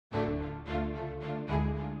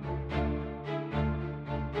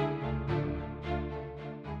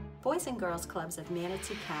Boys and Girls Clubs of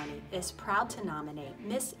Manatee County is proud to nominate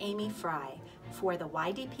Miss Amy Frye for the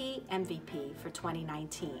YDP MVP for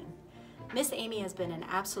 2019. Miss Amy has been an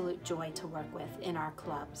absolute joy to work with in our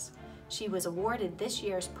clubs. She was awarded this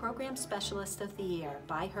year's Program Specialist of the Year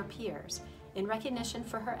by her peers in recognition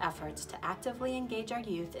for her efforts to actively engage our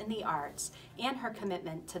youth in the arts and her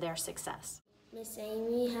commitment to their success. Miss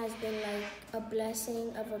Amy has been like a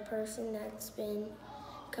blessing of a person that's been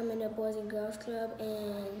coming to Boys and Girls Club,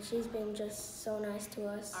 and she's been just so nice to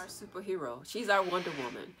us. Our superhero. She's our Wonder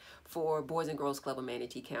Woman for Boys and Girls Club of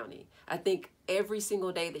Manatee County. I think every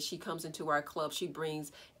single day that she comes into our club, she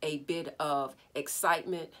brings a bit of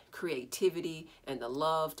excitement, creativity, and the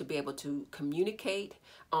love to be able to communicate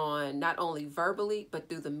on not only verbally, but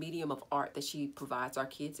through the medium of art that she provides our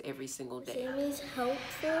kids every single day. Miss Amy's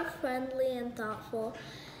helpful, friendly, and thoughtful.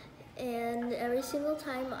 And every single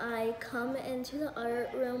time I come into the art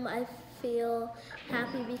room, I feel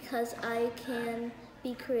happy because I can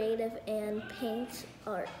be creative and paint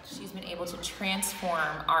art. She's been able to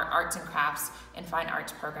transform our arts and crafts and fine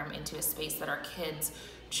arts program into a space that our kids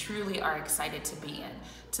truly are excited to be in,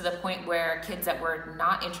 to the point where kids that were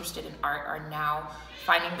not interested in art are now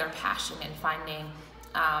finding their passion and finding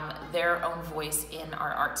their own voice in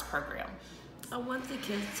our arts program. I want the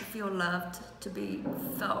kids to feel loved, to be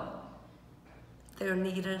felt they're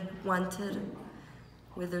needed, wanted,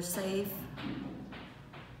 where they're safe.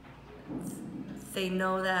 They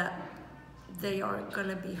know that they aren't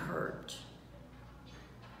gonna be hurt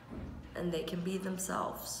and they can be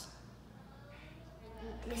themselves.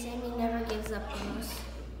 Miss Amy never gives up on us.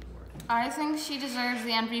 I think she deserves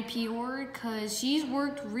the MVP award because she's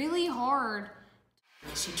worked really hard.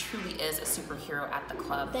 She truly is a superhero at the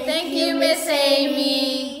club. Thank you, Miss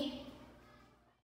Amy.